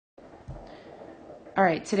All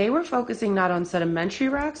right, today we're focusing not on sedimentary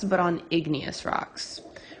rocks, but on igneous rocks.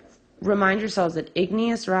 Remind yourselves that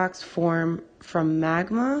igneous rocks form from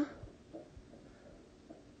magma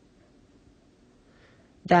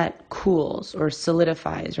that cools or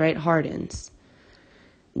solidifies, right? Hardens.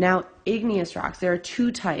 Now, igneous rocks, there are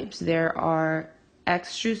two types. There are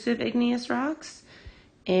extrusive igneous rocks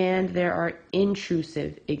and there are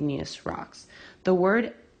intrusive igneous rocks. The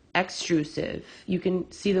word extrusive, you can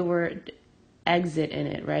see the word exit in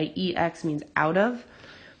it, right? EX means out of.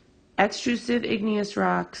 Extrusive igneous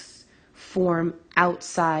rocks form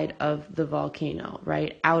outside of the volcano,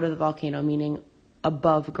 right? Out of the volcano, meaning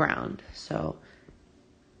above ground. So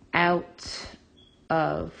out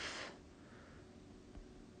of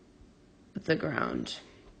the ground.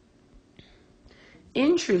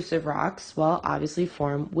 Intrusive rocks, well, obviously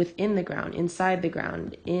form within the ground, inside the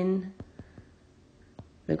ground, in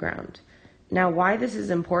the ground. Now, why this is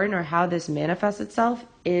important or how this manifests itself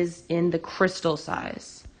is in the crystal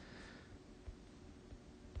size.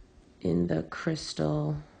 In the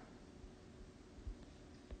crystal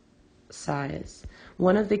size.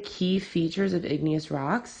 One of the key features of igneous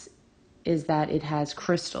rocks is that it has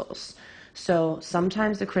crystals. So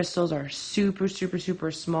sometimes the crystals are super, super,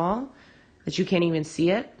 super small that you can't even see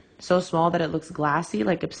it. So small that it looks glassy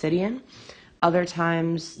like obsidian. Other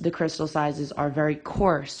times the crystal sizes are very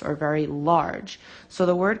coarse or very large. So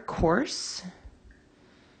the word coarse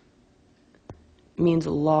means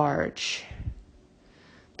large.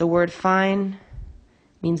 The word fine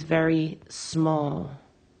means very small.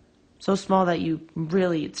 So small that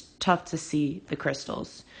it's tough to see the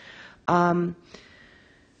crystals.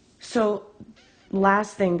 So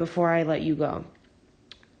last thing before I let you go.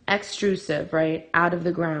 Extrusive, right? Out of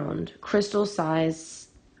the ground. Crystal size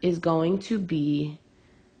is going to be,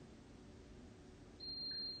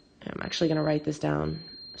 I'm actually going to write this down.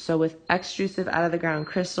 So with extrusive out of the ground,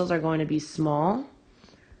 crystals are going to be small.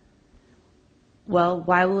 Well,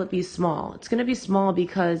 why will it be small? It's going to be small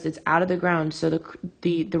because it's out of the ground. So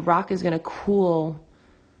the rock is going to cool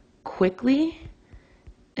quickly.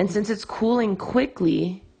 And since it's cooling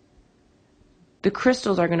quickly, the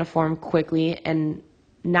crystals are going to form quickly and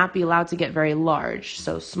not be allowed to get very large.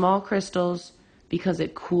 So small crystals because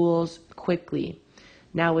it cools quickly.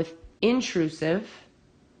 Now with intrusive,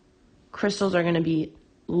 crystals are going to be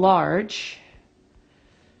large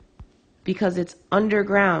because it's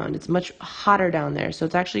underground. It's much hotter down there. So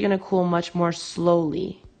it's actually going to cool much more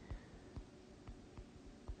slowly.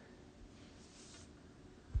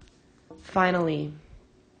 Finally,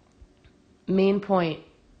 main point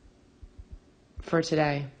for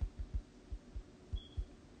today.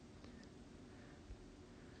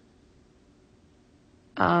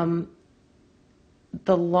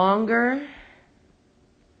 The longer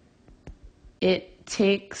it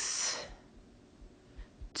takes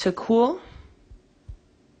to cool,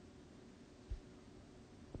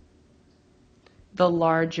 the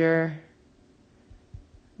larger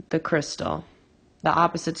the crystal. The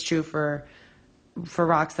opposite's true for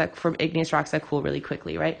igneous rocks that cool really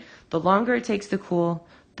quickly, right? The longer it takes to cool,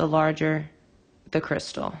 the larger the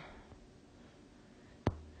crystal.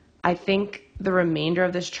 I think the remainder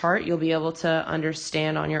of this chart you'll be able to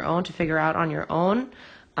understand on your own, to figure out on your own.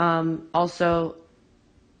 Also,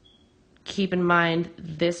 keep in mind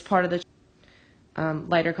this part of the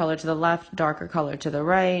lighter color to the left, darker color to the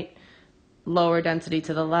right, lower density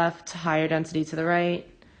to the left, higher density to the right.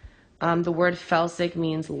 The word felsic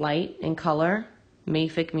means light in color.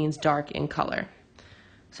 Mafic means dark in color.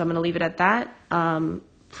 So I'm going to leave it at that.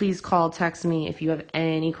 Please call, text me if you have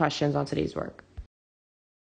any questions on today's work.